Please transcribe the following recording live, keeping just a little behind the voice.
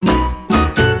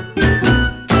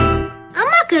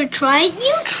try it,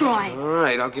 you try it. All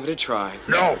right, I'll give it a try.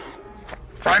 No.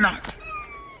 Try not.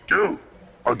 Do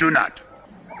or do not.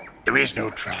 There is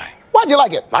no try. Why'd you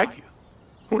like it? Like you?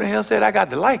 Who the hell said I got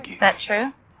to like you? That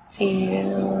true? Do you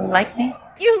like me?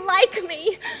 You like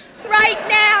me. Right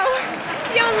now.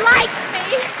 You like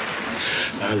me.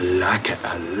 I like it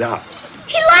a lot.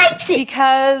 He likes it.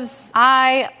 Because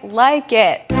I like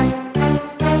it.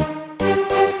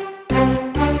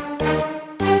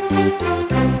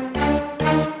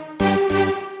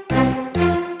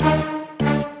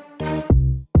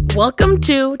 Welcome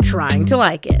to Trying to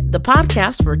Like It, the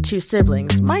podcast where two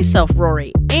siblings, myself,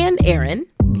 Rory, and Aaron,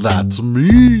 That's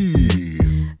me.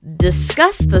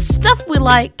 discuss the stuff we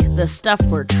like, the stuff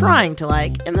we're trying to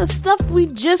like, and the stuff we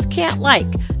just can't like,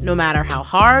 no matter how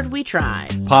hard we try.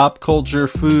 Pop culture,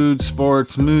 food,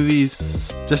 sports, movies,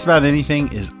 just about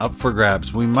anything is up for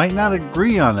grabs. We might not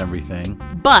agree on everything,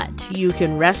 But you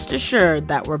can rest assured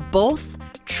that we're both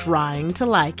trying to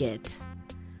like it.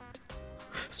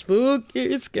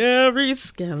 Spooky, scary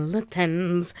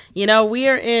skeletons. You know, we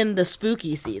are in the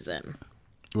spooky season.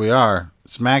 we are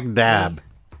smack dab.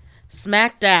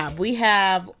 Smack dab. We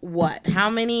have what? How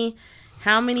many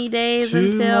days 2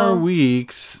 until more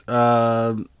weeks.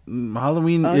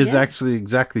 Halloween is actually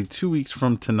exactly 2 weeks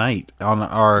from tonight.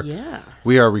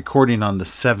 We are recording on the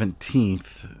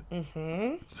 17th.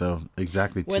 So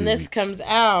exactly 2 When weeks. this comes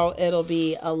out, it'll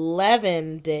be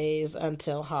 11 days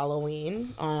until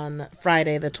Halloween on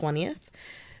Friday the 20th.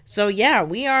 So yeah,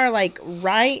 we are like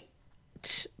right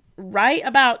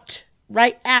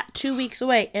at 2 weeks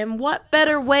away. And what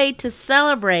better way to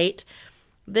celebrate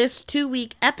this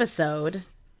 2-week episode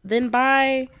than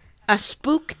by a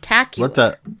spooktacular? What's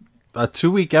a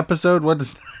 2-week episode? What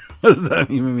does that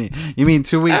even mean? You mean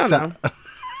 2 weeks? I don't know.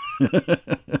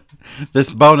 This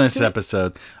bonus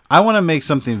episode. I want to make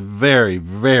something very,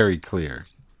 very clear.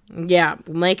 Yeah,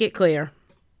 make it clear.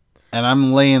 And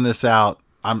I'm laying this out.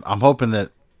 I'm hoping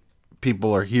that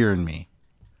people are hearing me.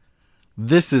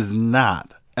 This is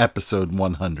not episode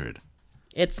 100.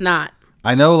 It's not.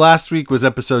 I know last week was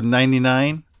episode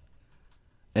 99.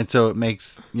 And so it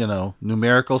makes,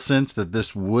 numerical sense that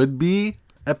this would be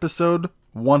episode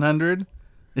 100.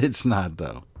 It's not,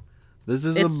 though. This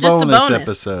is It's a just a bonus bonus.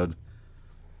 episode.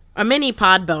 A mini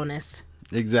pod bonus.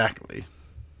 Exactly.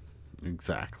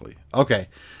 Okay.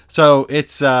 So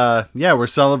it's, we're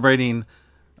celebrating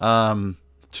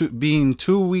being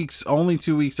 2 weeks, only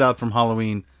 2 weeks out from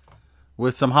Halloween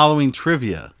with some Halloween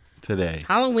trivia today.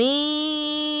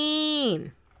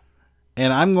 Halloween.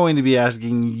 And I'm going to be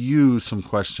asking you some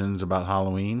questions about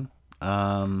Halloween.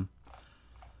 And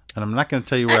I'm not going to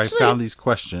tell you where I found these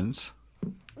questions.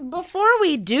 Before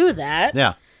we do that,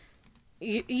 Yeah.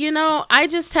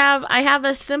 I have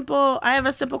a simple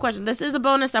question. This is a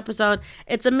bonus episode.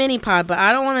 It's a mini pod, but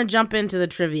I don't want to jump into the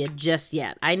trivia just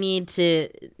yet. I need to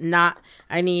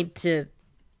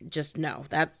just know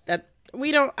that I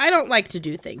don't like to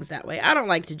do things that way. I don't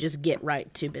like to just get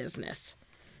right to business.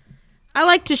 I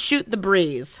like to shoot the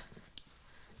breeze.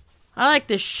 I like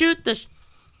to shoot the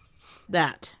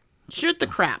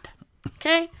crap.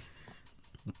 Okay?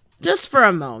 Just for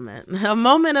a moment. A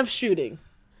moment of shooting.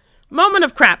 Moment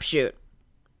of crap shoot.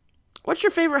 What's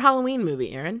your favorite Halloween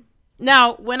movie, Aaron?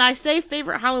 Now, when I say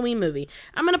favorite Halloween movie,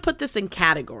 I'm going to put this in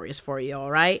categories for you,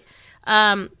 all right?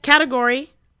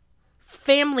 Category,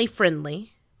 family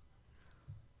friendly,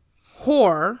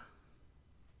 horror,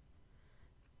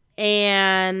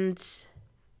 and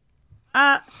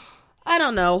I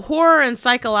don't know. Horror and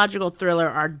psychological thriller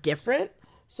are different.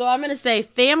 So I'm going to say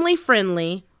family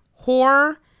friendly,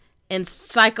 horror, and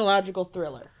psychological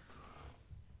thriller.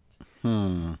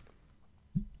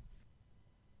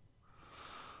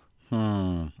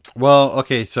 Well,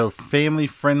 okay, so family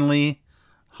friendly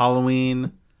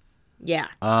Halloween. Yeah.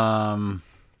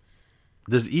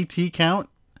 Does E.T. count?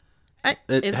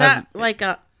 Is that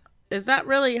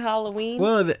really Halloween?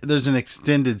 Well, there's an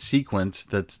extended sequence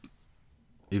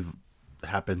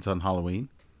happens on Halloween.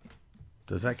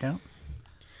 Does that count?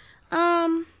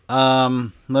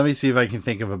 Let me see if I can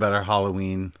think of a better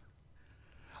Halloween.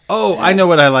 Oh, I know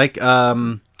what I like.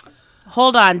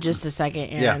 Hold on just a second,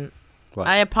 Aaron. Yeah. What?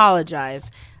 I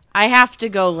apologize. I have to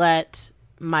go let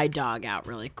my dog out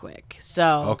really quick.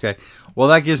 So Okay. Well,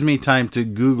 that gives me time to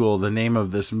Google the name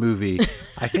of this movie.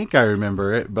 I think I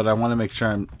remember it, but I want to make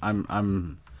sure I've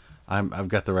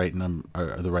got the right number,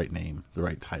 or the right name, the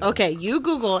right title. Okay, you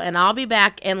Google and I'll be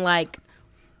back in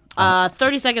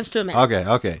 30 seconds to a minute.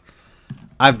 Okay.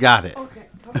 I've got it. Okay,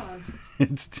 come on.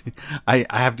 I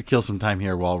have to kill some time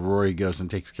here while Rory goes and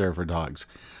takes care of her dogs.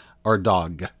 Or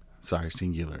dog. Sorry,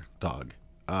 singular. Dog.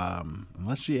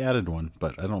 Unless she added one,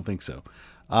 but I don't think so.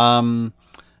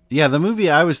 Yeah, the movie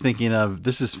I was thinking of,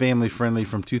 this is family friendly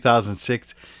from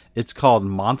 2006. It's called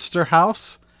Monster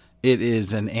House. It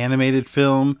is an animated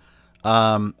film.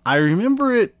 I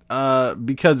remember it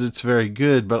because it's very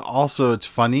good, but also it's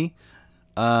funny.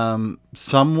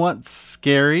 Somewhat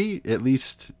scary, at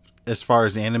least as far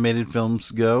as animated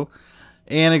films go.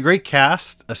 And a great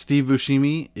cast. Steve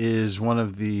Buscemi is one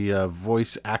of the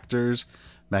voice actors.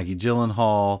 Maggie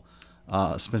Gyllenhaal,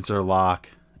 Spencer Locke,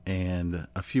 and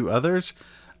a few others.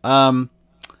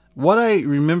 What I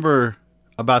remember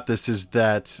about this is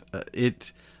that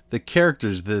the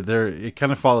characters, it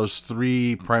kind of follows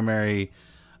three primary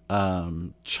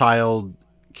child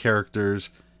characters,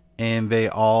 and they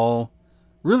all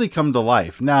really come to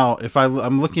life. Now, if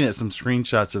I'm looking at some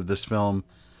screenshots of this film,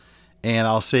 and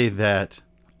I'll say that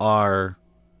our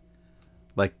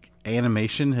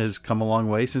animation has come a long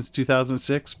way since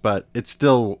 2006, but it's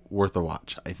still worth a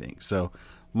watch, I think. So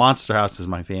Monster House is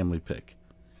my family pick.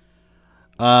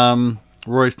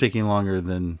 Roy's taking longer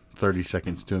than 30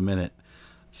 seconds to a minute.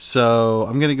 So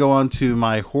I'm going to go on to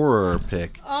my horror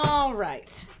pick. All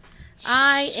right.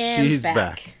 I am She's back.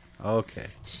 back. Okay.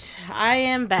 I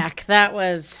am back. That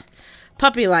was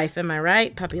Puppy Life, am I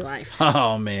right? Puppy Life.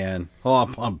 Oh, man. Oh,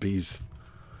 puppies.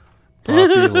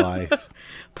 Puppy Life.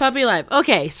 Puppy Life.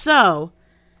 Okay, so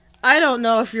I don't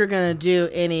know if you're going to do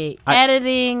any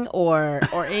editing or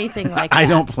anything like that. I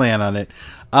don't plan on it.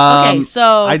 Okay,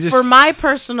 so I just, for my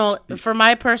personal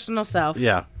self,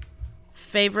 yeah.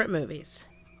 favorite movies,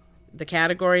 the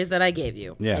categories that I gave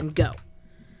you, Yeah. and go.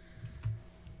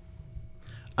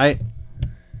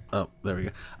 Oh, there we go.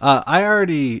 I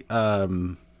already,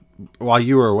 while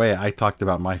you were away, I talked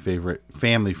about my favorite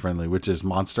family friendly, which is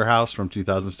Monster House from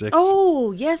 2006.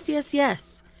 Oh, yes.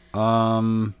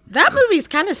 That movie's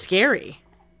kind of scary.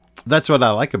 That's what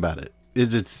I like about it.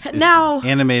 It's Now-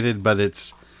 animated,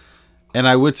 but and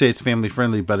I would say it's family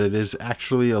friendly, but it is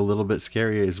actually a little bit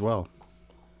scary as well.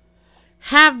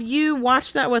 Have you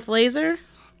watched that with Laser?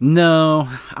 No,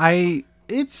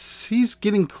 he's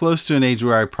getting close to an age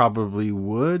where I probably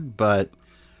would, but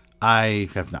I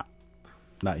have not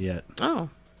yet. Oh.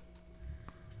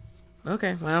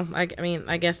 Okay, well, I mean,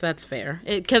 I guess that's fair.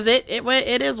 Because it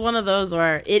is one of those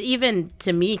where it even,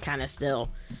 to me, kind of still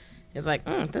is like,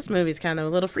 this movie's kind of a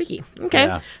little freaky. Okay,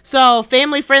 Yeah. So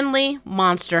family-friendly,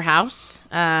 Monster House.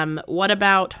 What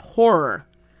about horror?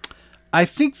 I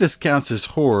think this counts as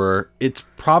horror. It's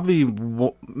probably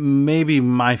maybe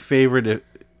my favorite,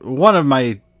 one of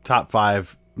my top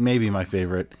 5, maybe my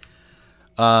favorite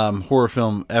horror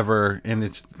film ever, and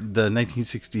it's the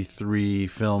 1963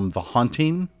 film The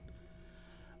Haunting.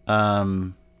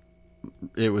 It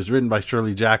was written by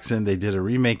Shirley Jackson. They did a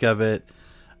remake of it,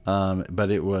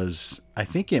 but I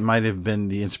think it might have been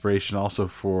the inspiration also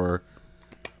for,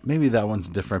 maybe that one's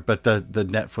different, but the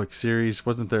Netflix series,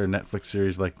 wasn't there a Netflix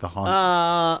series like The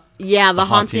Haunting? Yeah, The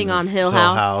Haunting on Hill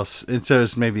House. And so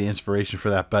it's maybe inspiration for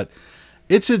that, but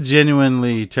it's a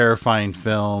genuinely terrifying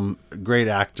film. Great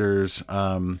actors.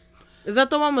 Is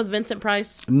that the one with Vincent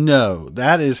Price? No,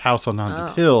 that is House on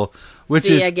Haunted Hill, which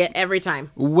is I get every time.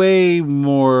 way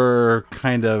more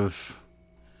kind of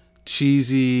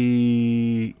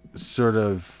cheesy, sort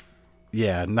of,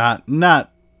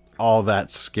 not all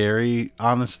that scary,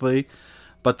 honestly,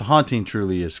 but The Haunting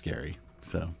truly is scary.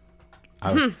 So,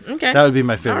 Okay. that would be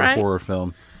my favorite All right. horror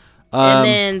film. And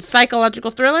then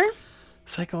psychological thriller?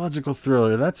 Psychological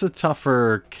thriller, that's a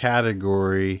tougher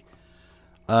category.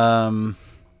 I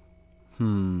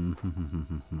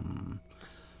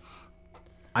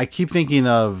keep thinking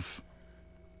of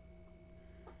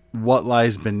What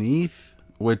Lies Beneath,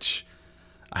 which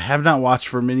I have not watched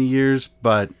for many years,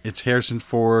 but it's Harrison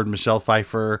Ford, Michelle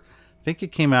Pfeiffer. I think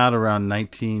it came out around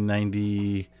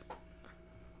 1990,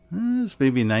 it's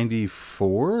maybe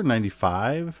 94,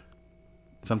 95,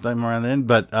 sometime around then.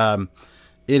 But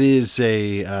it is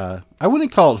I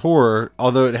wouldn't call it horror,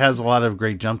 although it has a lot of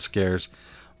great jump scares.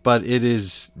 But it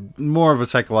is more of a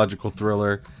psychological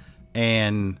thriller,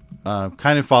 and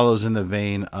kind of follows in the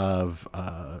vein of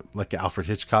like an Alfred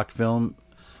Hitchcock film.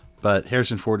 But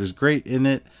Harrison Ford is great in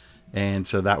it, and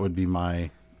so that would be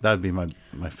my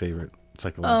favorite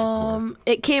psychological horror.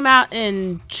 It came out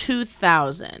in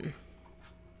 2000.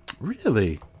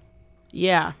 Really?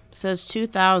 Yeah, it says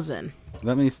 2000.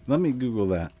 Let me Google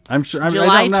that. I'm sure.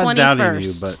 July I'm not doubting you,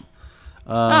 21st.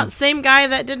 but Same guy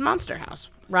that did Monster House,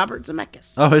 Robert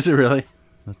Zemeckis. oh, is it really?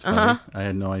 That's funny. I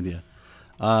had no idea.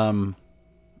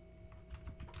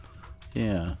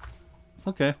 Yeah.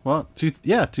 Okay. Well,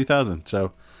 2000.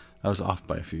 So I was off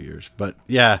by a few years, but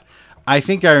yeah, I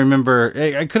think I remember.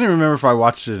 I couldn't remember if I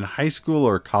watched it in high school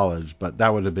or college, but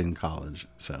that would have been college.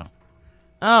 So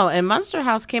Oh, and Monster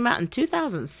House came out in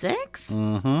 2006?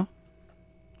 Mm-hmm.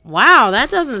 Wow,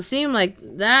 that doesn't seem like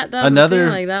that. Another seem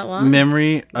like that long.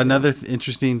 memory, another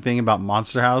interesting thing about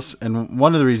Monster House, and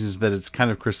one of the reasons that it's kind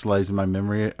of crystallized in my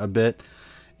memory a bit,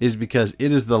 is because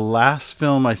it is the last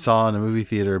film I saw in a movie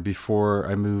theater before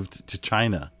I moved to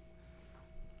China.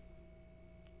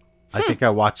 I think I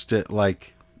watched it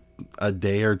like a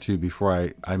day or two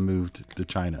before I moved to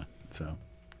China. So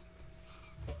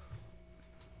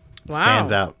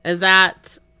stands out. Is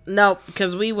that nope?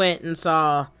 Because we went and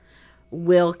saw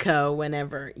Wilco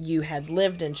whenever you had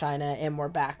lived in China and were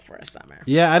back for a summer.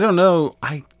 Yeah, I don't know.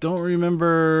 I don't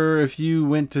remember if you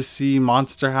went to see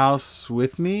Monster House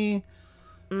with me.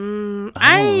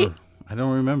 I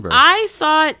don't remember. I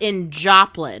saw it in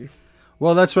Joplin.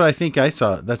 Well, that's what I think I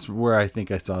saw. That's where I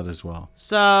think I saw it as well.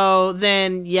 So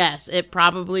then, yes, it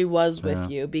probably was with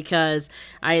you because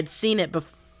I had seen it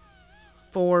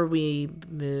before we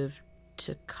moved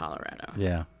to Colorado.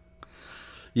 Yeah.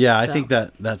 Yeah, I think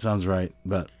that sounds right.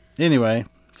 But anyway,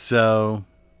 so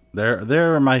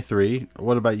there are my three.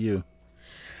 What about you?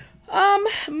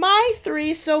 My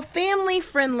three, so family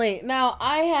friendly. Now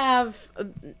I'm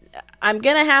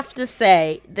gonna have to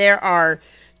say there are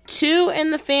two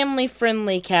in the family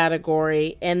friendly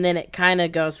category, and then it kind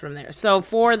of goes from there. So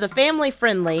for the family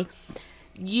friendly,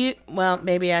 I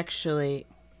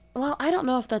don't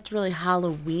know if that's really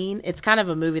Halloween. It's kind of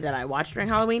a movie that I watched during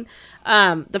Halloween.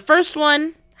 The first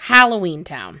one, Halloween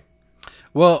Town.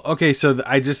 Well, okay, so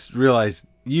I just realized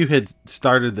you had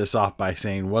started this off by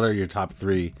saying, what are your top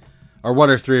three, or what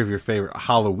are three of your favorite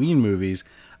Halloween movies?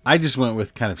 I just went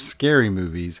with kind of scary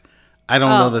movies. I don't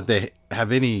know that they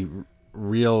have any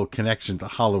real connection to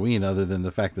Halloween other than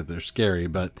the fact that they're scary,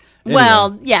 but anyway.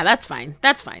 Well, yeah, that's fine.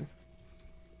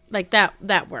 Like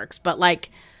that works. But like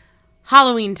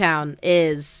Halloween Town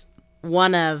is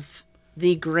one of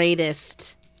the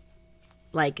greatest,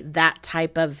 like that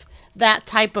type of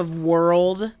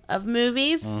world of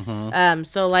movies. Mm-hmm.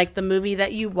 So like the movie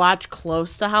that you watch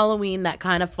close to Halloween, that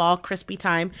kind of fall crispy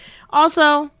time.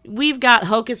 Also, we've got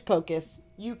Hocus Pocus.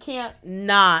 You can't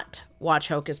not watch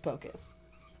Hocus Pocus.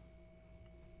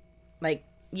 Like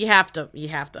you have to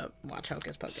watch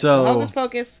Hocus Pocus. So Hocus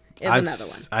Pocus is another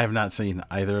one. I have not seen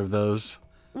either of those.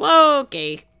 Whoa,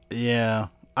 okay. Yeah.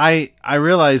 I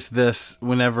realized this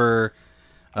whenever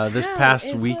this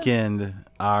past weekend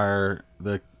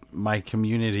my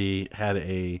community had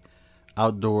a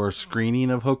outdoor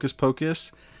screening of Hocus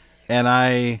Pocus, and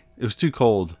it was too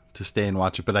cold to stay and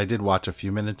watch it, but I did watch a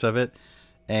few minutes of it,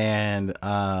 and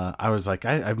I was like,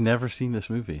 I've never seen this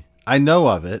movie. I know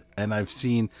of it, and I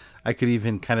could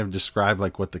even kind of describe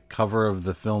like what the cover of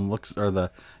the film looks, or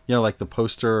the, like the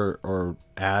poster or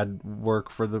ad work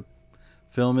for the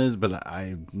film is, but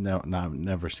I've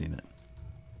never seen it.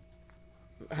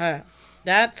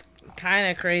 That's kind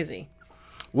of crazy.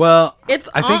 Well,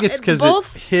 I think it's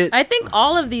because it hit. I think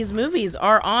all of these movies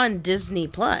are on Disney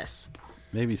Plus.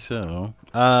 Maybe so.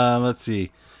 Let's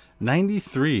see,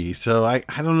 93. So I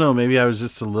don't know. Maybe I was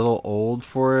just a little old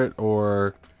for it,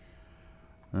 or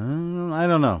I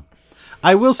don't know.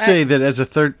 I will say that as a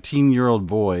 13-year-old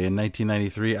boy in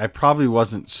 1993, I probably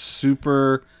wasn't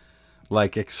super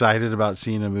like excited about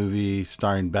seeing a movie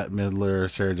starring Bette Midler,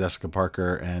 Sarah Jessica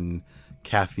Parker, and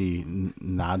Kathy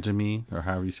Najimy, or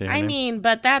however you say her name. I mean,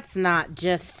 but that's not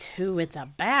just who it's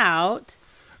about.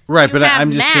 Right, you but have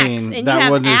I'm just Max, saying and that you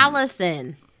have wasn't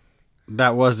Allison.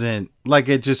 That wasn't like,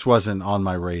 it just wasn't on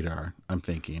my radar, I'm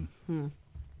thinking.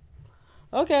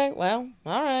 Okay, well,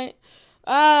 all right.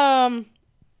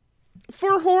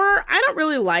 For horror, I don't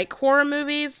really like horror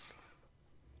movies.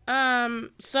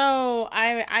 So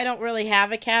I don't really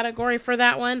have a category for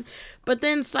that one. But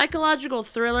then psychological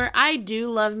thriller, I do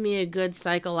love me a good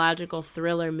psychological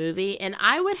thriller movie. And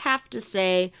I would have to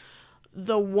say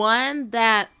the one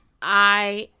that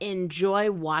I enjoy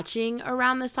watching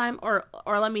around this time, or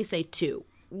let me say two.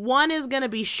 One is going to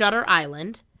be Shutter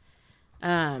Island.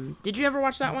 Did you ever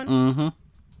watch that one? Mm-hmm.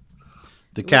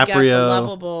 DiCaprio. We got the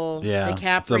lovable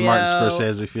DiCaprio. It's a Martin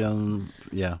Scorsese film.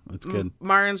 Yeah, it's good.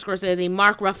 Martin Scorsese.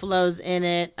 Mark Ruffalo's in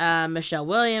it. Michelle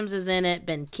Williams is in it.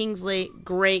 Ben Kingsley.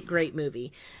 Great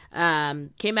movie.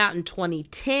 Came out in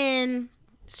 2010.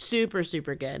 Super,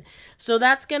 super good. So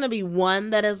that's going to be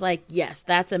one that is like, yes,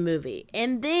 that's a movie.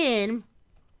 And then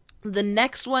the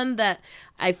next one that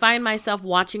I find myself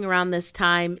watching around this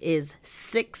time is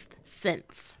Sixth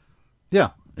Sense.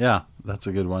 Yeah, that's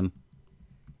a good one.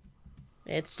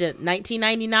 It's just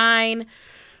 1999.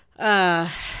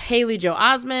 Haley Joel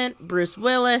Osment, Bruce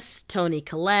Willis, Toni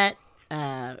Collette.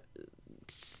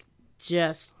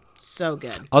 Just so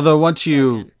good. Although once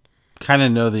you kind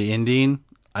of know the ending,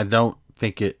 I don't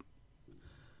think it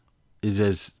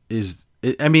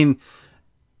I mean,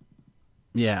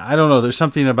 yeah, I don't know. There's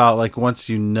something about like once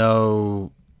you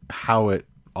know how it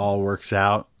all works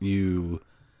out, it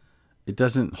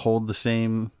doesn't hold the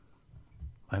same,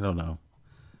 I don't know,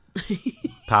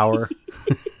 power.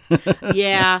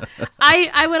 Yeah.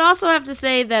 I would also have to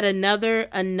say that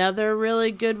another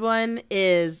really good one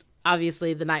is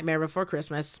obviously The Nightmare Before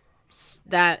Christmas.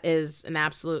 That is an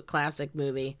absolute classic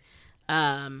movie.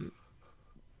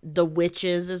 The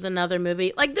Witches is another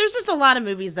movie. Like, there's just a lot of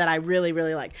movies that I really,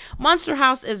 really like. Monster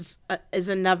House is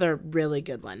another really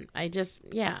good one. It's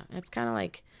kind of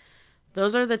like,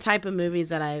 those are the type of movies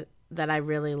that I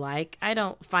really like. I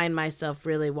don't find myself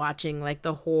really watching like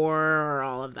the horror or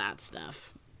all of that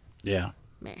stuff. Yeah.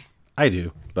 Meh. I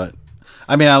do, but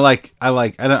I mean,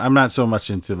 I'm not so much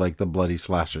into like the bloody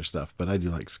slasher stuff, but I do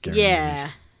like scary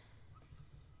movies.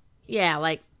 Yeah,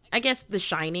 like, I guess The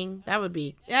Shining,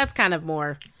 that's kind of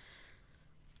more,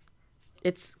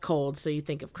 it's cold, so you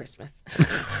think of Christmas.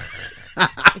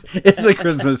 It's a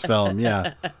Christmas film,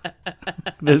 yeah.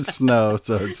 There's snow,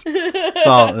 so it's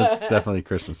definitely a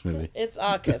Christmas movie. It's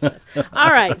all Christmas. All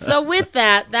right, so with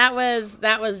that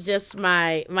was just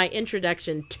my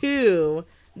introduction to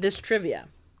this trivia.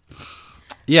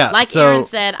 Yeah, like Aaron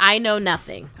said, I know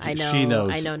nothing. She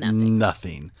knows I know nothing.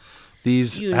 Nothing.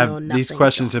 These nothing,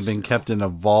 questions have been kept in a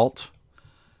vault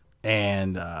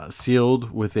and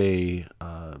sealed with a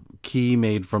key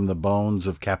made from the bones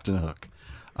of Captain Hook.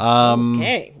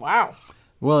 Okay, wow.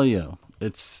 Well,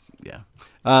 it's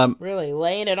really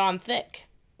laying it on thick.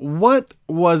 What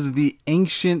was the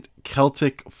ancient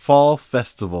Celtic fall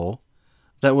festival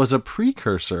that was a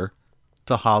precursor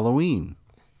to Halloween?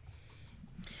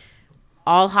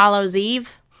 All Hallows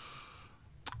Eve?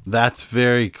 That's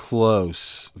very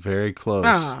close. Very close.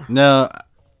 Ah. No,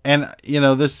 and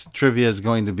this trivia is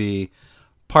going to be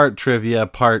part trivia,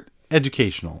 part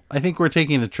educational. I think we're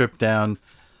taking a trip down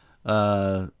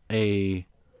a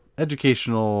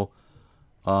educational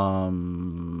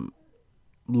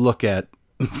look at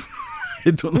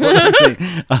I don't know what I'm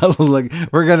saying.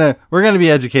 We're gonna be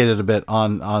educated a bit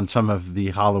on some of the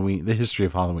history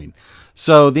of Halloween.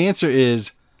 So the answer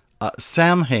is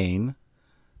Samhain,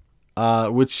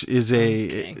 which is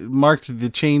marks the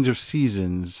change of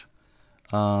seasons.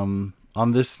 On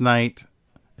this night,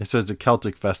 so it's a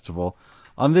Celtic festival.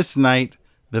 On this night,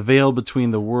 the veil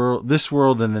between this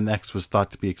world and the next was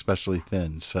thought to be especially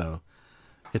thin. So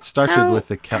it started with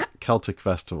the Celtic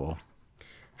festival.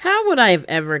 How would I have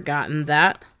ever gotten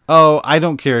that? Oh, I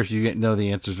don't care if you know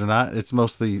the answers or not. It's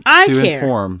mostly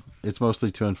inform. It's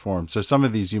mostly to inform. So some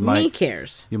of these you might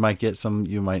get, some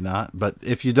you might not. But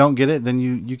if you don't get it, then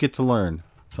you get to learn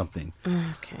something.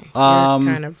 Okay. You're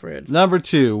kind of rude. Number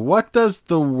 2. What does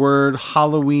the word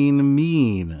Halloween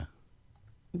mean?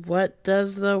 What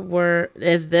does the word...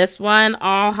 Is this one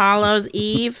All Hallows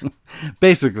Eve?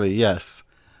 Basically, yes.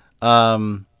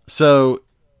 So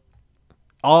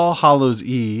All Hallows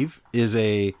Eve is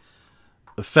a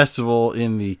festival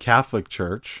in the Catholic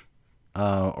Church,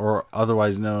 or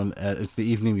otherwise known as, it's the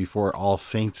evening before All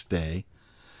Saints Day.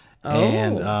 Oh.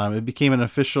 And it became an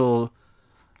official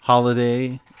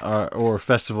holiday or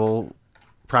festival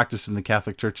practiced in the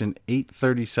Catholic Church in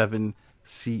 837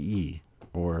 CE,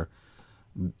 or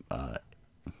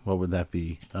what would that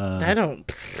be? I don't...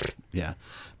 Yeah.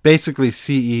 Basically,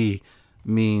 CE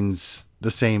means the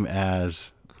same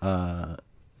as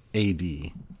AD.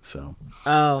 So.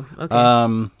 Oh,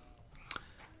 okay.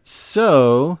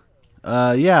 So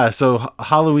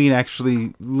Halloween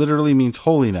actually literally means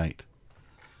Holy Night.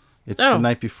 It's the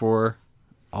night before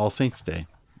All Saints Day.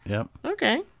 Yep.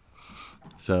 Okay.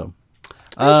 So.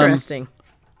 Interesting.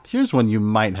 Here's one you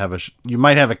might have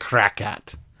a crack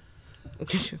at.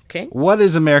 Okay. What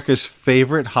is America's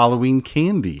favorite Halloween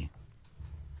candy?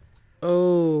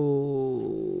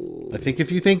 Oh. I think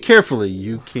if you think carefully,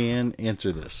 you can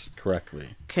answer this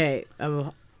correctly. Okay.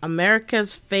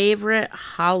 America's favorite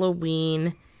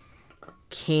Halloween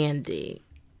candy.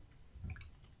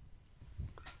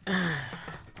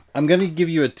 I'm going to give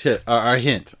you a tip, a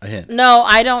hint. No,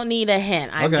 I don't need a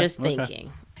hint. I'm just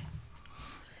thinking.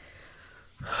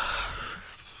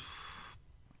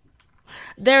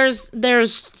 There's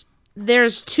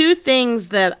two things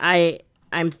that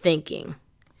I'm thinking.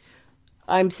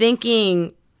 I'm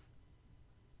thinking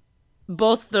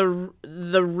both the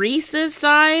Reese's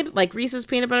side, like Reese's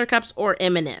peanut butter cups, or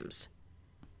M&M's.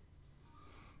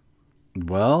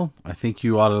 Well, I think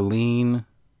you ought to lean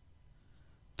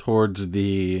towards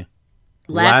the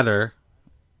left? latter.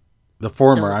 The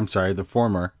former. I'm sorry, the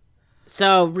former.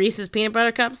 So Reese's peanut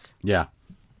butter cups? Yeah.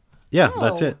 Yeah,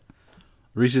 that's it.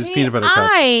 Reese's peanut butter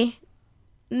cups.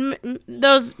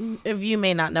 those of you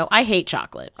may not know, I hate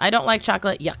chocolate. I don't like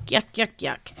chocolate. Yuck, yuck, yuck,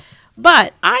 yuck.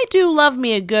 But I do love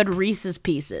me a good Reese's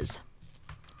Pieces.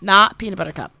 Not peanut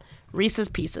butter cup. Reese's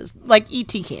Pieces. Like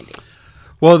E.T. candy.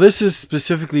 Well, this is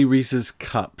specifically Reese's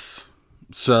Cups.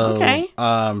 So, Okay.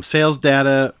 Sales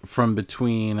data from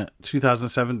between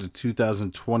 2007 to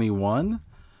 2021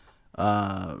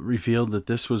 revealed that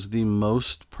this was the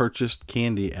most purchased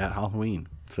candy at Halloween.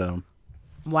 So,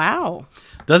 Wow.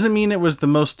 doesn't mean it was the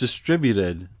most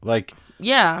distributed, like,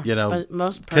 Yeah. you know, but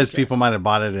most because purchased. people might have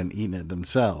bought it and eaten it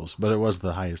themselves, but it was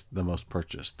the most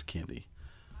purchased candy.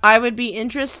 I would be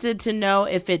interested to know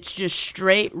if it's just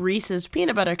straight Reese's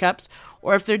peanut butter cups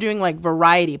or if they're doing like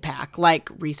variety pack, like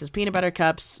Reese's peanut butter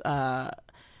cups,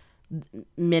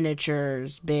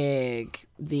 miniatures, big,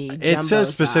 the It jumbo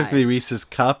says specifically size. Reese's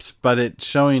Cups, but it's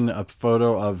showing a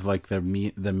photo of like the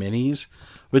minis,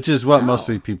 which is what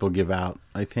mostly people give out,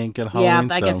 I think, at Yeah,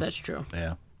 Halloween. I so, guess that's true.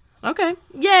 Yeah. Okay.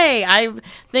 Yay. I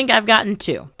think I've gotten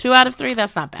 2. 2 out of 3.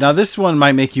 That's not bad. Now, this one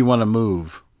might make you want to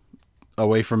move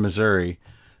away from Missouri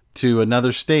to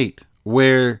another state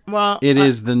where it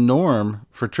is the norm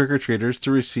for trick-or-treaters to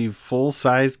receive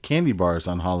full-size candy bars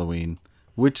on Halloween.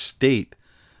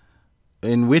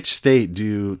 In which state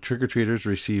do trick-or-treaters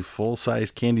receive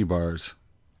full-size candy bars?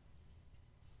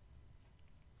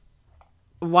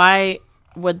 Why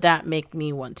would that make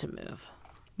me want to move?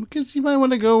 Because you might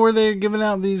want to go where they're giving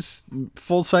out these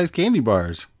full-size candy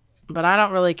bars. But I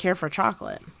don't really care for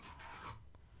chocolate.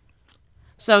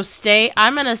 So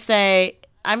I'm going to say,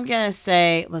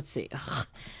 let's see.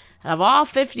 Of all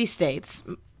 50 states,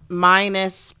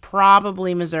 minus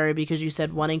probably Missouri because you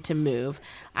said wanting to move,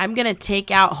 I'm going to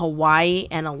take out Hawaii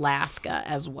and Alaska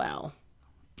as well.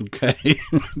 Okay.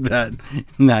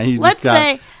 Now you Let's just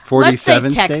got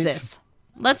 47 Texas. states?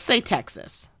 Let's say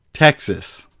Texas.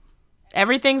 Texas.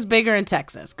 Everything's bigger in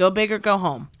Texas. Go big or go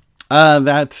home.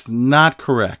 That's not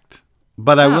correct.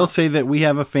 But I will say that we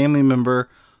have a family member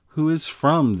who is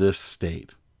from this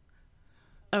state.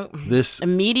 Oh, This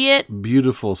immediate.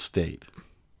 beautiful state.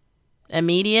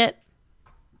 Immediate.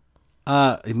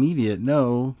 Immediate?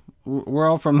 No, we're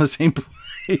all from the same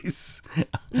place.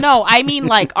 No, I mean,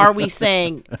 like, are we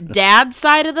saying dad's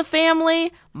side of the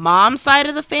family, mom's side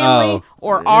of the family,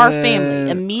 or our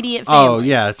family, immediate family? Oh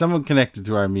yeah, someone connected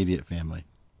to our immediate family.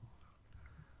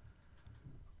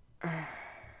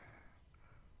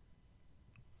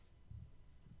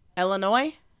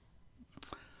 Illinois?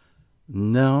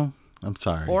 No, I'm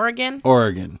sorry. Oregon?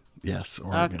 Oregon. Yes,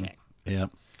 Oregon. Okay.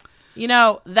 Yep. You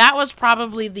know, that was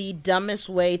probably the dumbest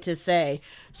way to say,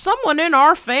 someone in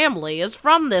our family is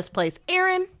from this place.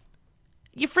 Aaron,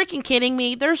 you freaking kidding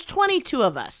me? There's 22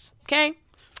 of us, okay?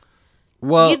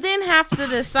 Well, You then have to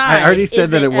decide. I already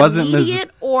said that it wasn't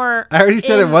immediate or I already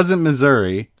said it wasn't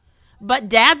Missouri. But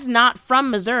Dad's not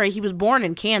from Missouri. He was born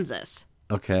in Kansas.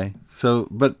 Okay. So,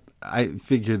 but I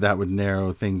figured that would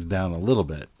narrow things down a little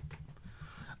bit.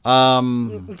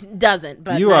 Doesn't,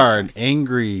 but You are an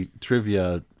angry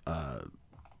trivia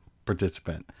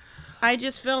participant. I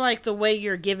just feel like the way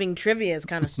you're giving trivia is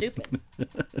kind of stupid.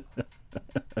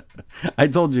 I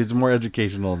told you it's more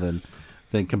educational than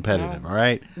competitive. All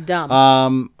right.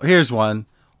 Dumb. Here's one.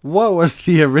 What was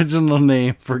the original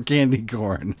name for candy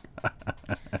corn?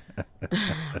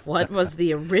 What was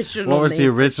the original What was name? the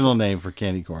original name for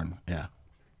candy corn? Yeah.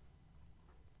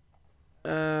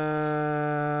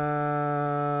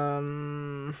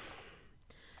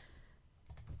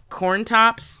 Corn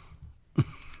Tops?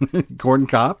 Corn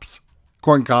cops?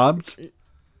 Corn cobs?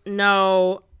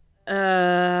 No.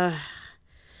 Let's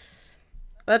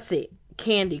see.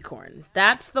 Candy corn.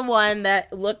 That's the one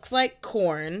that looks like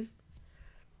corn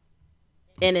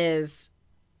and is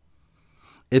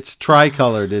It's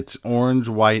tricolored. It's orange,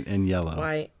 white, and yellow.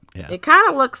 white. Yeah. It kind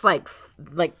of looks like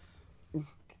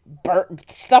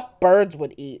stuff birds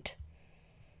would eat.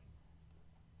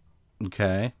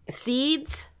 Okay.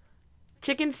 Seeds?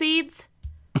 Chicken seeds?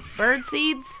 Bird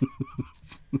seeds?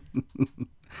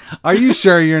 Are you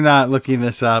sure you're not looking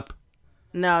this up?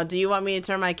 No, do you want me to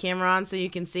turn my camera on so you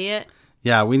can see it?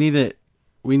 Yeah, we need it.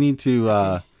 We need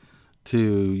to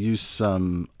use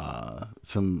some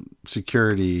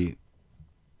security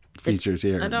features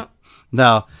here. I don't.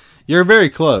 No, you're very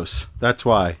close. That's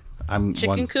why I'm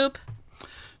Chicken coop?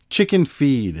 Chicken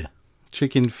feed.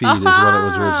 Chicken feed is what it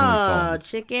was originally Oh, called.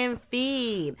 chicken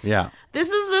feed. Yeah. This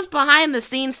is this behind the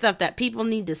scenes stuff that people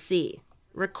need to see.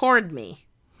 Record me.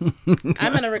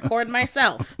 I'm going to record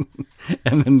myself.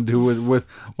 And then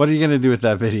what are you going to do with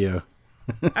that video?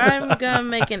 I'm going to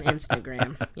make an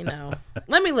Instagram, you know.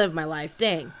 Let me live my life.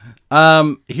 Dang.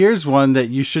 Here's one that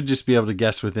you should just be able to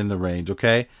guess within the range,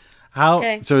 okay?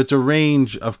 So it's a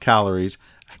range of calories.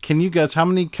 Can you guess how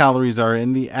many calories are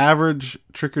in the average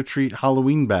trick-or-treat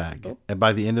Halloween bag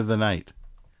by the end of the night?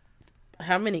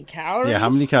 How many calories? Yeah, how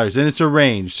many calories? And it's a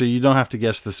range, so you don't have to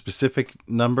guess the specific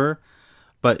number.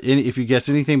 But if you guess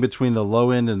anything between the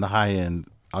low end and the high end,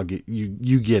 I'll get you.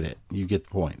 You get it. You get the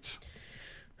points.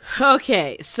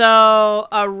 Okay, so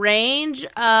a range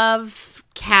of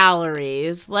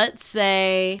calories. Let's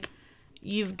say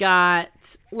you've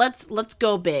got. Let's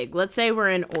go big. Let's say we're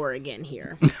in Oregon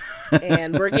here,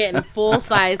 and we're getting full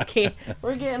size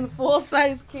We're getting full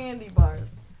size candy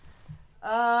bars.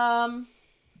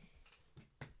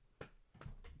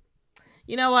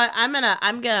 You know what? I'm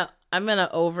gonna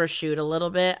overshoot a little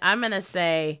bit. I'm gonna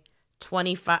say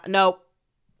 25. Nope.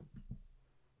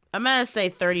 I'm gonna say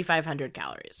 3,500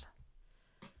 calories.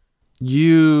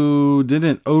 You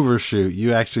didn't overshoot.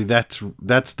 You actually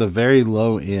that's the very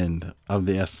low end of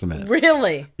the estimate.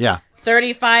 Really? Yeah.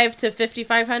 35 to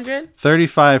 5,500?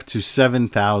 35 to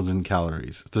 7,000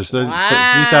 calories. So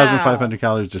 3,500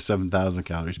 calories to 7,000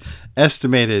 calories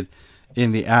estimated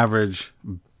in the average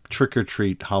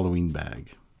trick-or-treat Halloween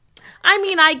bag. I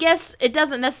mean, I guess it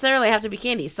doesn't necessarily have to be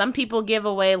candy. Some people give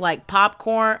away like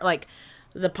popcorn, like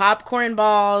the popcorn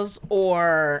balls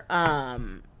or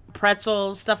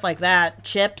pretzels, stuff like that,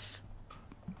 chips.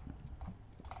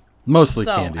 Mostly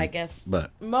candy. I guess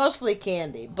but mostly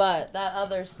candy, but that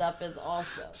other stuff is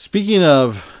also. Speaking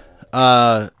of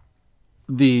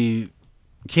the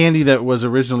candy that was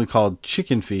originally called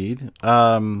Chicken Feed,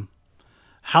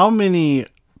 how many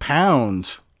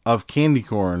pounds of candy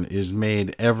corn is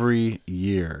made every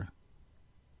year?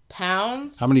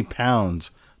 Pounds? How many pounds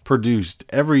produced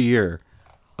every year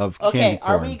of candy corn? Okay,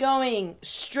 are we going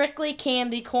strictly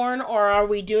candy corn, or are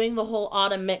we doing the whole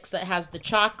autumn mix that has the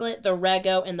chocolate, the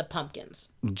Rego, and the pumpkins?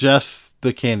 Just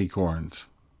the candy corns.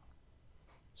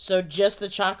 So just the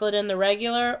chocolate and the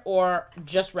regular, or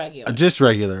just regular? Just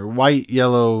regular. White,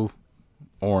 yellow,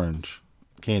 orange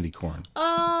candy corn.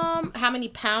 How many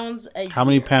pounds a year? How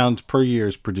many pounds per year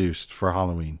is produced for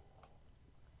Halloween?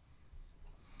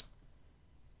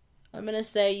 I'm going to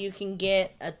say you can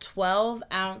get a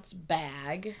 12-ounce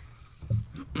bag.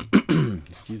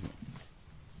 Excuse me.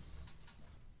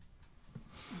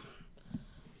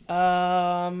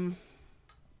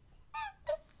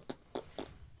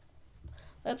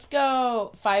 Let's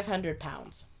go 500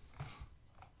 pounds.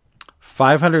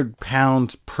 500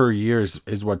 pounds per year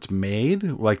is what's made,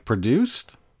 like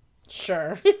produced?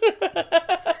 Sure.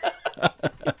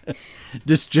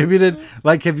 Distributed?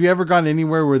 Like, have you ever gone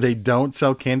anywhere where they don't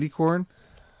sell candy corn?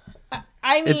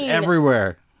 I mean, it's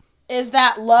everywhere. Is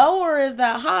that low or is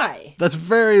that high? That's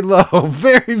very low.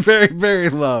 Very, very, very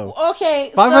low.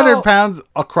 Okay, 500 pounds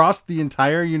across the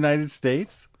entire United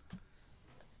States?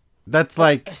 That's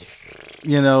like,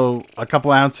 a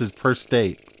couple ounces per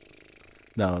state.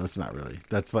 No, that's not really.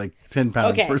 That's like 10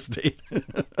 pounds per state.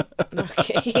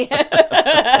 Okay.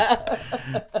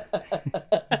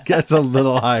 Gets a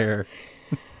little higher.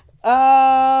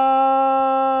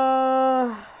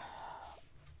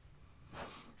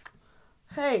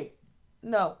 Hey,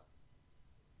 no.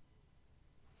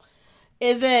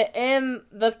 Is it in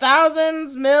the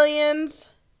thousands, millions?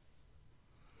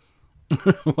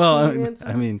 Well,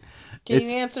 I mean, can you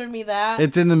answer me that?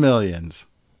 It's in the millions.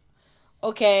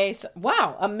 Okay, so,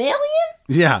 wow, 1 million?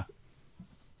 Yeah.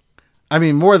 I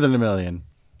mean, more than 1 million.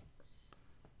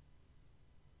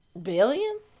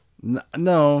 Billion?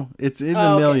 No, it's in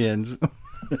the millions.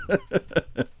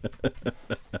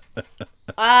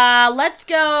 Let's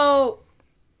go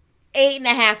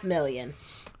 8.5 million.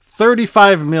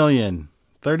 35 million.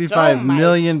 35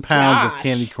 million pounds gosh. of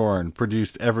candy corn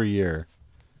produced every year.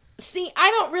 See,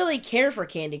 I don't really care for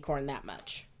candy corn that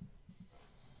much.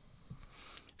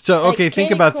 So, okay,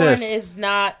 think about this. Candy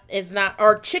corn is not,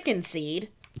 or chicken seed.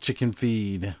 Chicken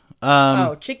feed.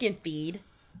 Chicken feed.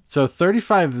 So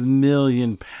 35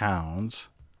 million pounds.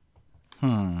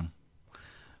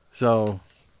 So,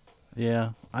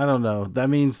 yeah, I don't know.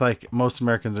 That means like most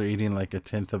Americans are eating like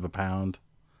 1/10 of a pound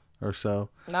or so.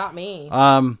 Not me.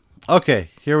 Okay,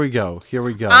 here we go.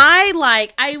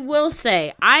 I will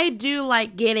say, I do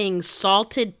like getting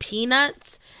salted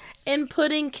peanuts and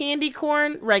putting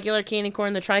regular candy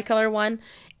corn, the tricolor one,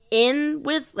 in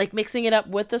with, like, mixing it up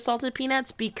with the salted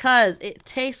peanuts because it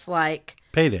tastes like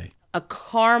Payday. A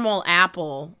caramel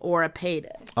apple or a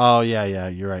Payday. Oh, yeah,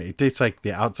 you're right. It tastes like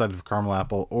the outside of a caramel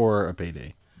apple or a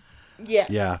Payday. Yes.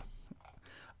 Yeah.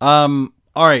 All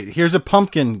right, here's a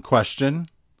pumpkin question.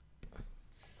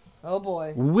 Oh,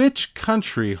 boy. Which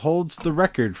country holds the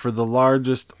record for the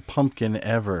largest pumpkin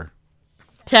ever?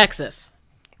 Texas.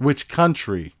 Which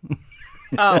country?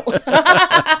 Oh.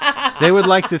 They would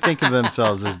like to think of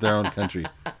themselves as their own country.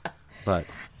 But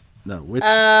No, which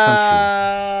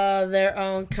country? Their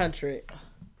own country.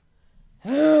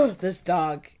 This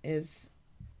dog is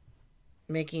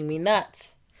making me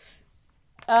nuts.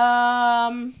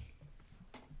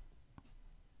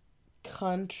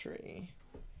 Country.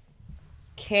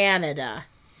 Canada.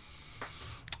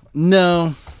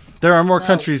 No. There are more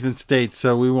countries than states,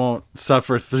 so we won't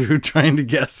suffer through trying to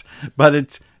guess. But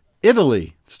it's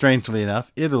Italy, strangely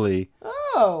enough. Italy.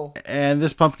 Oh. And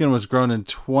this pumpkin was grown in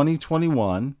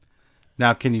 2021.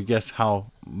 Now, can you guess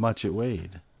how much it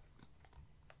weighed?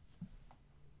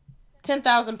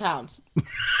 10,000 pounds.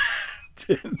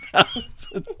 10,000 pounds.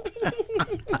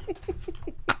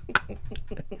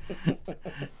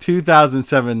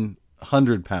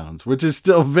 2,700 pounds, which is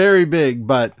still very big,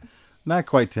 but not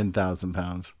quite 10,000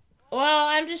 pounds. Well,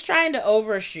 I'm just trying to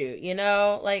overshoot, you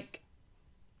know? Like,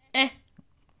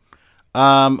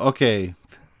 Okay.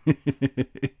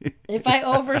 If I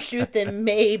overshoot, then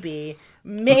maybe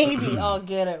I'll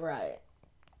get it right.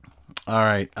 All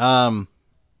right.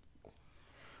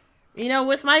 You know,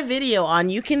 with my video on,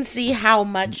 you can see how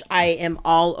much I am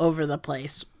all over the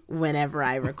place whenever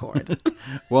I record.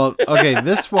 Well, okay,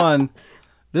 this one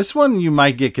you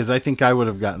might get because I think I would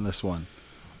have gotten this one.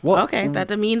 Well, okay,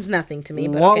 that means nothing to me.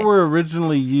 But what okay. were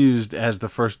originally used as the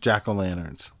first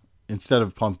jack-o'-lanterns instead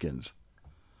of pumpkins?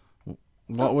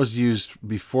 What was used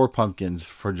before pumpkins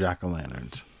for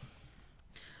jack-o'-lanterns?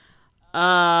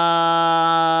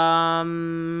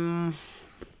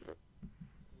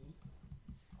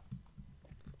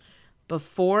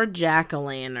 Before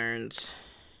jack-o'-lanterns.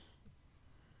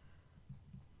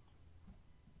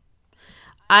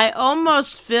 I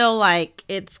almost feel like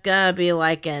it's gonna be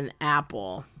like an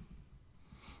apple.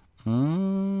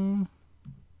 Not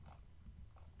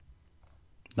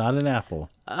an apple.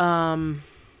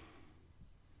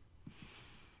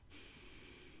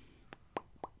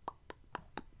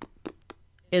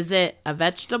 Is it a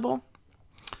vegetable?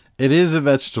 It is a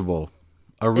vegetable.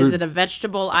 A root. Is it a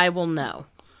vegetable? I will know.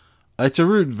 It's a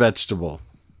root vegetable.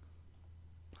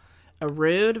 A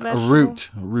root vegetable?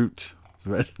 A root.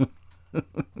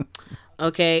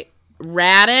 Okay.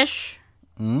 Radish.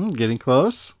 Getting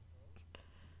close.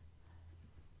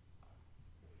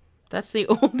 That's the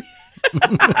only.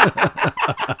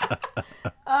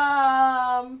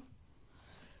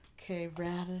 Okay,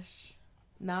 radish.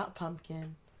 Not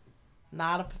pumpkin.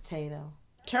 Not a potato.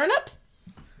 Turnip?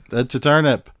 That's a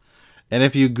turnip. And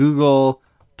if you Google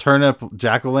turnip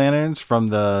jack-o'-lanterns from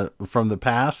the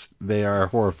past, they are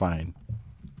horrifying.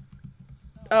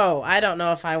 Oh, I don't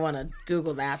know if I want to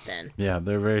Google that then. Yeah,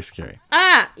 they're very scary.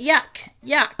 Yuck.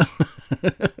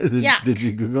 Yuck. Did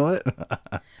you Google it?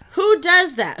 Who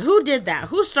does that? Who did that?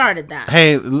 Who started that?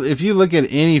 Hey, if you look at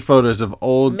any photos of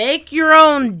old... Make your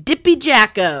own Dippy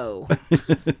Jacko.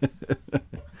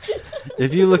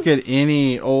 If you look at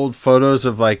any old photos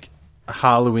of like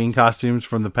Halloween costumes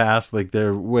from the past, like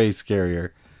they're way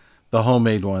scarier. The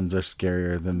homemade ones are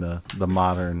scarier than the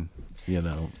modern,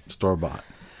 store-bought.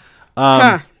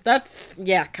 That's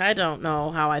yuck. I don't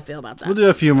know how I feel about that. We'll do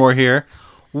a few more here.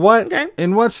 Okay.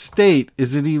 In what state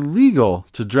is it illegal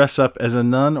to dress up as a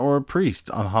nun or a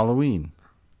priest on Halloween?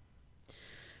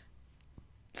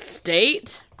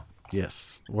 State?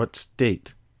 Yes. What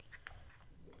state?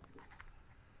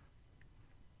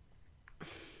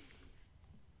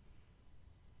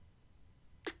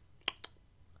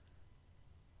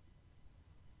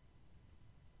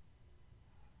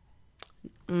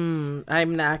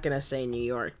 I'm not going to say New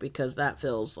York because that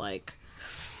feels like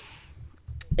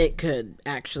it could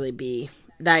actually be.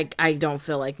 Like, I don't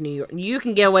feel like New York. You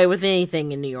can get away with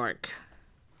anything in New York.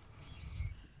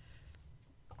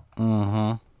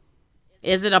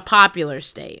 Is it a popular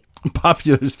state?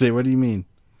 Popular state? What do you mean?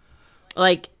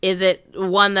 Like, is it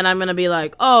one that I'm going to be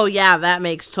like, oh, yeah, that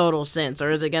makes total sense? Or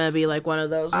is it going to be like one of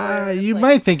those? You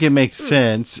might think it makes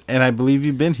sense, and I believe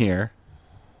you've been here.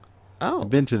 Oh. You've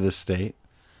been to this state.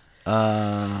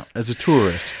 As a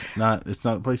tourist. It's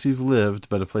not a place you've lived,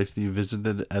 but a place that you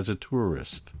visited as a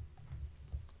tourist.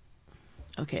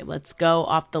 Okay, let's go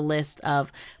off the list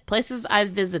of places I've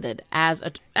visited as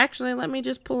a... Actually, let me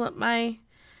just pull up my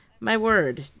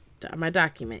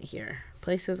document here.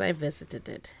 Places I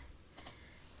visited.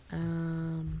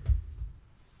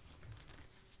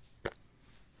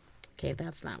 Okay,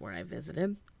 that's not where I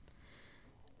visited.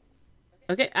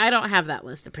 Okay, I don't have that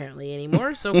list apparently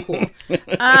anymore, so cool.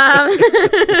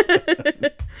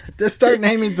 Just start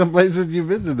naming some places you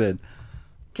visited.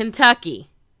 Kentucky.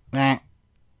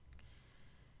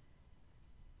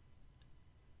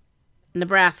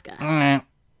 Nebraska.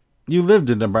 You lived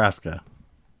in Nebraska.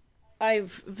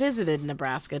 I've visited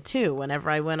Nebraska too whenever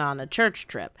I went on a church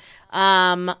trip.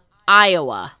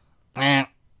 Iowa.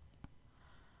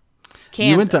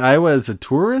 Kansas. You went to Iowa as a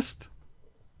tourist?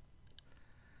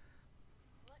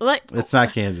 Like, It's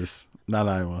not Kansas. Not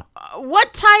Iowa.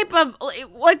 what type of,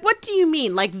 like, what do you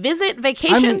mean? Like, visit,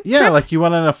 vacation? Yeah, trip? like you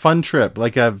went on a fun trip, for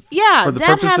the Dad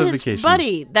purpose had of his vacation.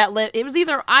 buddy that lived. It was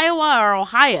either Iowa or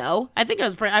Ohio. I think it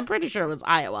was. I'm pretty sure it was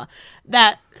Iowa.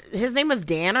 That his name was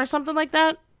Dan or something like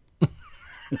that.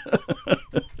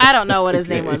 I don't know what his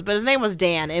name was, but his name was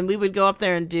Dan, and we would go up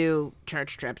there and do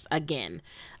church trips again.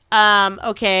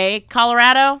 Okay,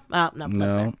 Colorado.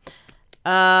 No.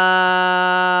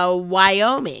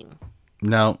 Wyoming,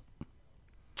 No.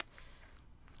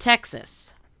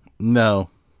 Texas, No.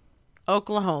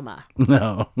 Oklahoma,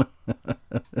 No.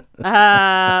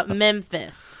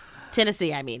 Memphis,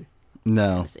 Tennessee. I mean,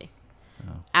 No. Tennessee,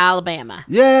 Alabama.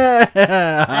 Yeah.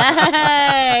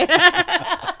 Hey.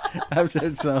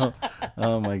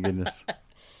 Oh my goodness.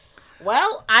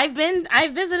 Well, I've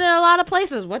visited a lot of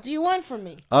places. What do you want from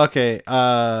me? Okay,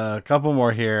 a couple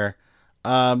more here.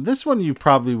 This one you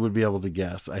probably would be able to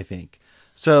guess, I think.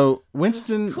 So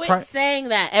Winston, Quit saying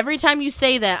that. Every time you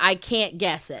say that, I can't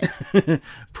guess it.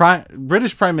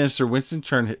 British Prime Minister Winston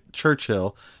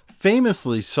Churchill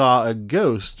famously saw a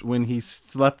ghost when he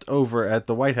slept over at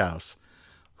the White House.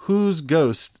 Whose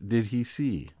ghost did he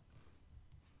see?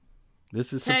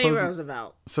 This is Teddy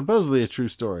Roosevelt. supposedly a true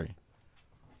story.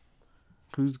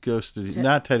 Whose ghost did he?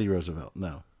 Not Teddy Roosevelt.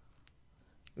 No.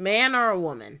 Man or a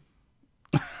woman?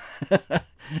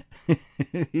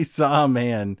 He saw a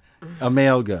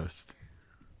male ghost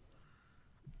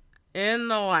In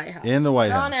the White House. in the White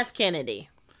John House. F. Kennedy.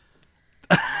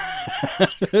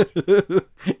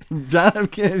 John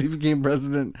F. Kennedy became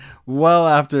president well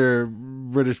after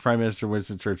British Prime Minister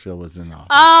Winston Churchill was in office.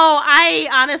 Oh,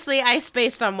 I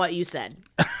spaced on what you said.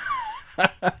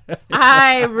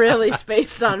 I really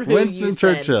spaced on who Winston you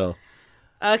said. Churchill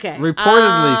Okay.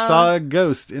 reportedly saw a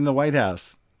ghost in the White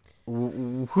House.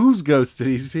 Whose ghost did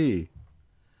he see?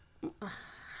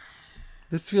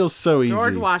 This feels so easy.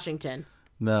 George Washington.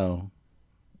 No.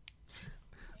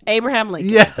 Abraham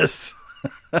Lincoln. Yes.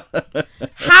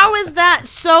 How is that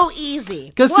so easy?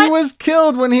 Because he What? was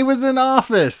killed when he was in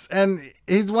office, and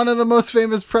he's one of the most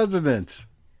famous presidents.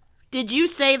 Did you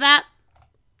say that?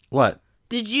 What?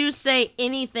 Did you say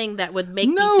anything that would make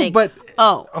No, me think? but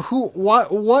Oh,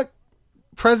 what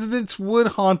presidents would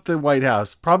haunt the White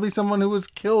House? Probably someone who was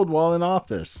killed while in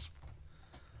office.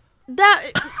 that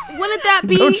wouldn't that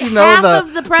be Don't you know half the? of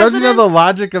the Don't presidents? you know the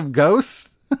logic of ghosts?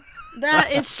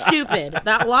 That is stupid.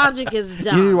 That logic is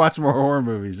dumb. You need to watch more horror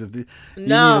movies. You need to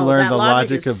No, learn that the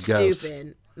logic is of ghosts.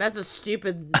 stupid.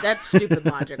 That's stupid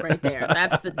logic right there.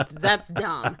 That's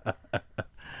dumb.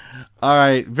 All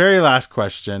right, very last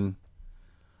question.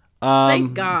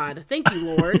 Thank God. Thank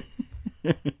you, Lord.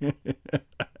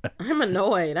 I'm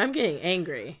annoyed. I'm getting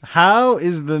angry. How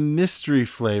is the mystery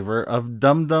flavor of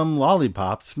Dum Dum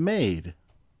lollipops made?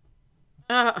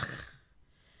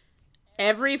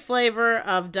 Every flavor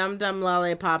of Dum Dum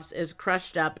lollipops is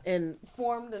crushed up and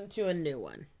formed into a new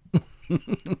one.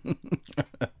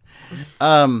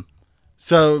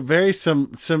 So very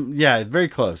very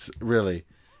close, really.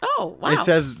 Oh, wow. It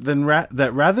says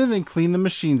that rather than clean the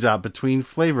machines out between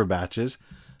flavor batches,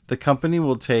 the company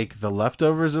will take the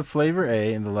leftovers of flavor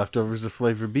A and the leftovers of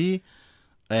flavor B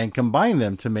and combine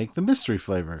them to make the mystery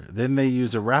flavor. Then they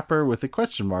use a wrapper with a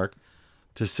question mark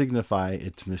to signify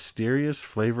its mysterious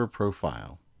flavor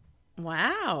profile.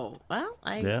 Wow. Well,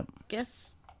 I Yep.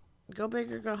 guess go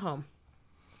big or go home.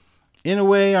 In a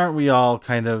way, aren't we all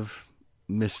kind of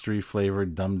mystery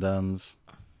flavored dum-dums?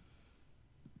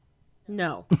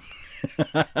 No.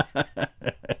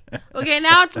 Okay,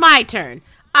 now it's my turn.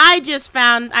 I just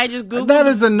Googled That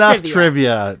is enough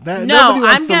trivia. No, Nobody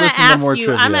wants I'm to gonna listen to ask more you.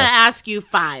 trivia. I'm gonna ask you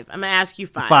five.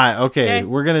 Fine. Okay.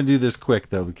 We're going to do this quick,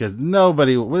 though, because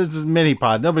this is mini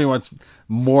pod. Nobody wants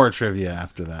more trivia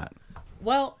after that.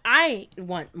 Well, I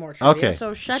want more trivia. Okay.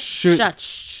 So Shoot.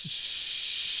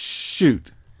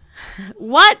 Shoot.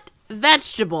 What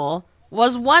vegetable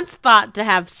was once thought to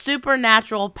have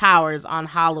supernatural powers on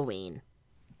Halloween?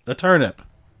 The turnip.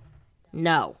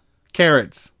 No.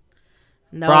 Carrots.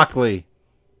 No. Broccoli.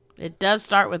 It does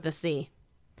start with a C.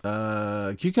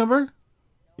 Cucumber.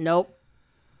 Nope.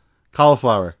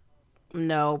 Cauliflower.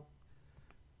 Nope.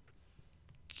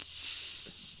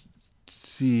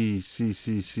 C.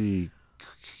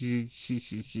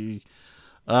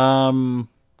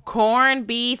 Corn,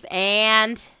 beef,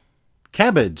 and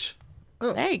Cabbage.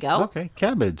 there you go. Okay.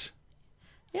 Cabbage.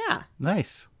 Yeah.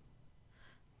 Nice.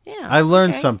 Yeah. I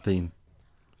learned okay. something.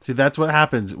 See, that's what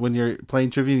happens when you're playing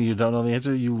trivia and you don't know the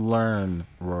answer. You learn,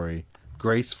 Rory,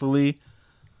 gracefully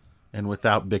and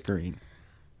without bickering.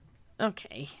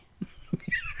 Okay.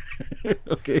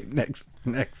 Okay, next.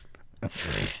 That's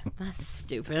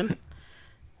stupid.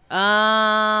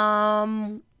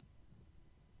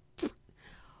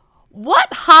 What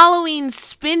Halloween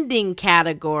spending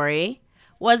category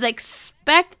was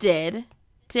expected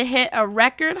to hit a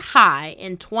record high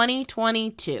in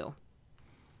 2022?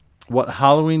 What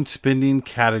Halloween spending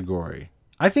category?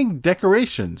 I think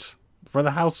decorations for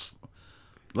the house,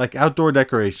 like outdoor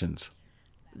decorations.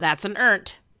 That's an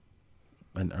earned.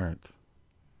 An earned.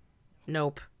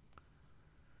 Nope.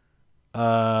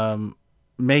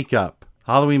 Makeup.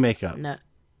 Halloween makeup. No.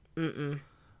 Mm-mm.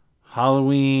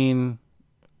 Halloween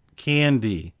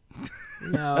candy.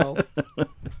 No.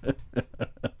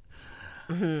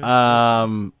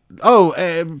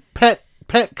 Pet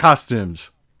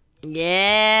costumes.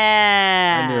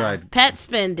 Yeah. I knew I'd- Pet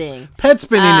spending. Pet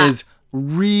spending is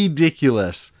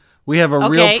ridiculous. We have a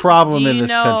Okay, real problem do in you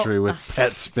this know- country with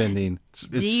pet spending.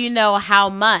 Do you know how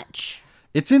much?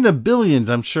 It's in the billions,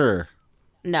 I'm sure.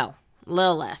 No. A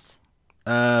little less.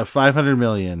 500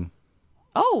 million.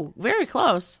 Oh, very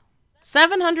close.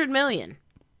 700 million.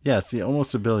 Yeah, see,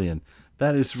 almost a billion.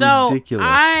 That is So ridiculous.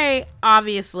 I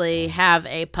obviously have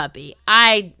a puppy.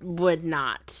 I would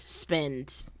not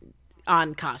spend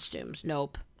on costumes.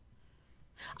 Nope.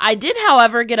 I did,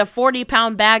 however, get a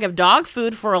 40-pound bag of dog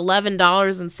food for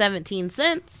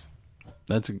 $11.17.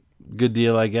 That's a good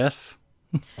deal, I guess.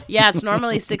 Yeah, it's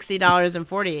normally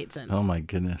 $60.48. Oh my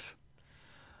goodness.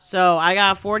 So I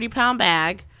got a 40-pound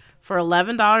bag for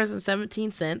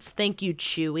 $11.17. Thank you,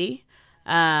 Chewy.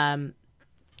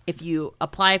 If you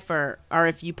apply for, or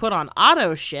if you put on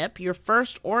auto ship, your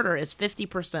first order is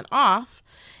 50% off.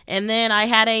 And then I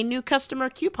had a new customer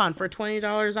coupon for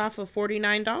 $20 off of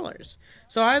 $49.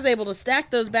 So I was able to stack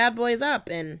those bad boys up,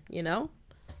 and, you know,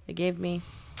 it gave me...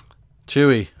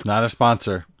 Chewy, not a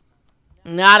sponsor.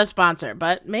 Not a sponsor,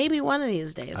 but maybe one of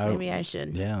these days. Maybe I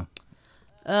should. Yeah.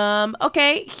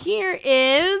 Okay, here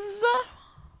is...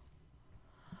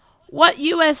 What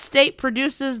U.S. state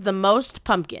produces the most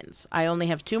pumpkins? I only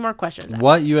have 2 more questions.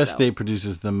 What U.S. state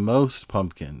produces the most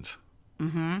pumpkins?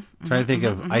 Trying to think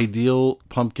of ideal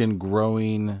pumpkin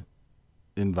growing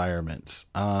environments.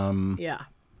 Yeah.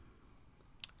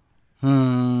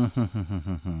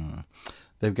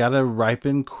 They've got to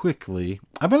ripen quickly.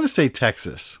 I'm going to say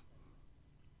Texas.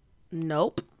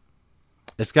 Nope.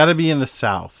 It's got to be in the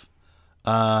South.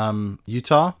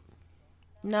 Utah?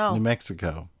 No. New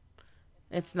Mexico.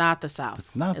 It's not the South,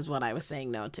 It's not- is what I was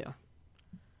saying no to.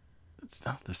 It's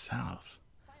not the South.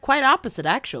 Quite opposite,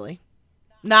 actually.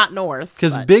 Not north.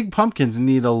 Because but- big pumpkins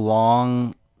need a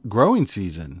long growing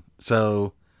season.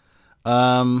 So,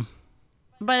 But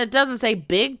it doesn't say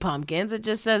big pumpkins. It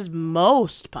just says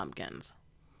most pumpkins.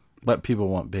 but people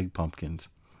want big pumpkins.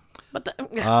 But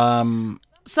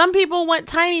some people want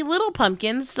tiny little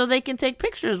pumpkins so they can take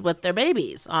pictures with their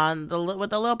babies with the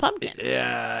little pumpkins.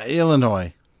 Yeah,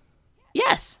 Illinois.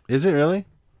 Yes, Is it really?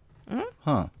 Mm-hmm.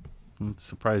 Huh. It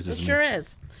surprises it me. sure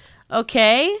is.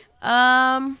 Okay.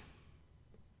 How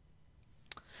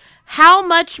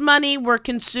much money were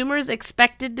consumers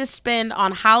expected to spend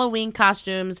on Halloween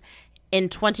costumes in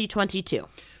 2022?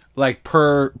 Like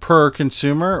per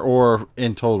consumer or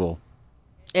in total?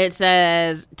 It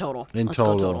says total. In Let's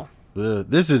go total.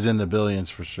 This is in the billions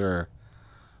for sure.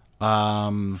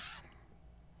 I'm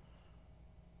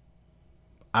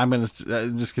just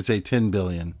gonna say 10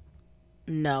 billion,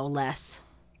 No, less.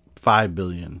 5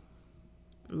 billion,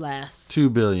 Less. 2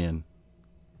 billion,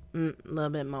 A little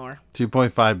bit more.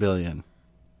 2.5 billion,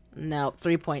 No,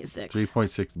 3.6.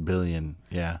 3.6 billion.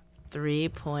 Yeah.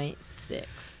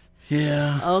 3.6.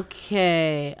 Yeah.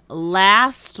 Okay,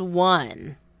 last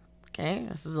one. Okay,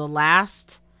 this is the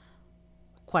last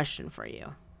question for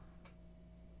you.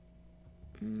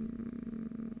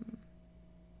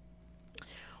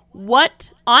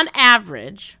 On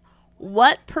average,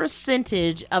 what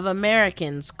percentage of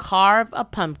Americans carve a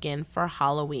pumpkin for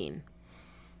Halloween?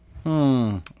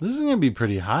 This is gonna be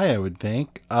pretty high, I would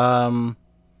think. but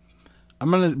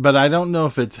I don't know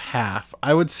if it's half.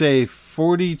 I would say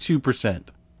 42%.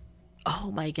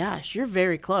 Oh my gosh, you're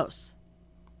very close.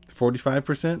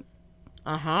 45%?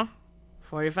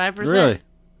 45%. Really?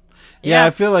 Yeah, I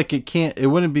feel like it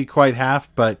wouldn't be quite half,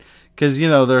 but because,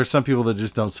 there are some people that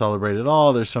just don't celebrate at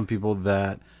all. There's some people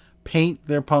that paint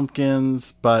their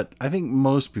pumpkins, but I think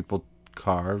most people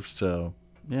carve, so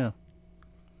yeah.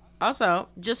 Also,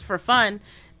 just for fun,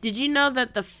 did you know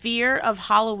that the fear of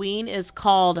Halloween is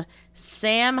called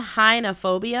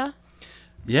Samhainophobia?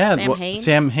 Yeah, Samhain?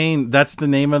 Samhain, that's the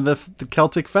name of the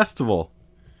Celtic festival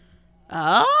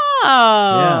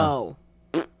Oh.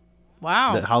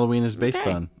 Wow. that Halloween is based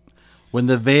on. when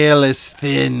the veil is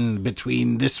thin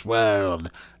between this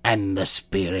world and the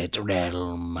spirit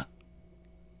realm.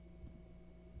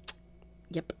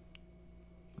 Yep.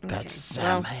 That's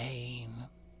Samhain.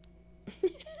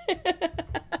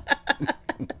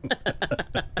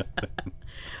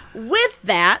 With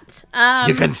that,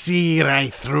 You can see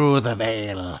right through the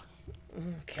veil.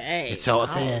 okay. It's so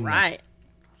thin. All right.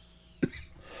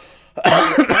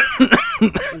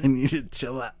 I need to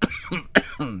chill out.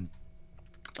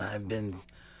 I've been...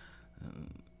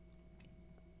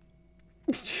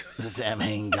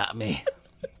 Samhain got me.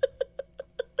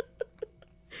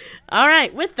 All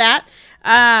right. With that,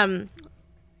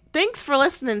 thanks for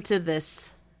listening to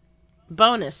this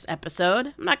bonus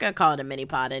episode. I'm not going to call it a mini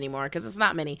pod anymore because it's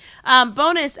not mini.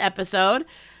 Bonus episode.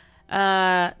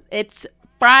 It's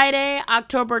Friday,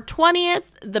 October 20th.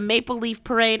 The Maple Leaf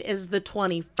Parade is the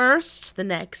 21st, the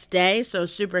next day. So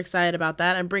super excited about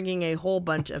that. I'm bringing a whole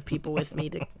bunch of people with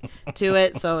me to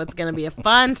it. So it's going to be a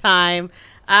fun time.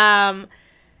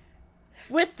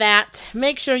 With that,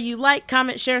 make sure you like,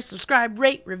 comment, share, subscribe,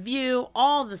 rate, review,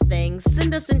 all the things.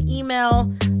 Send us an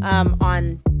email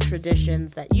on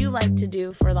traditions that you like to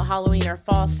do for the Halloween or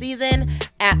fall season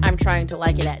at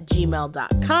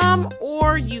imtryingtolikeit@gmail.com,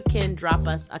 or you can drop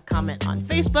us a comment on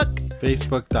Facebook.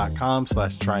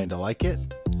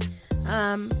 Facebook.com/tryingtolikeit.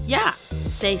 Yeah,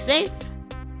 stay safe,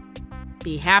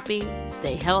 be happy,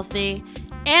 stay healthy,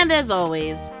 and as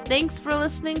always, thanks for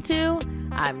listening to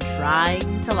I'm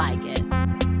Trying to Like It.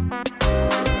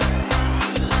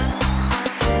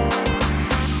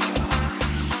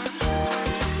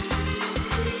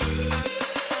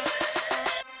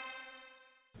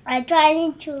 I'm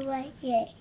trying to like it.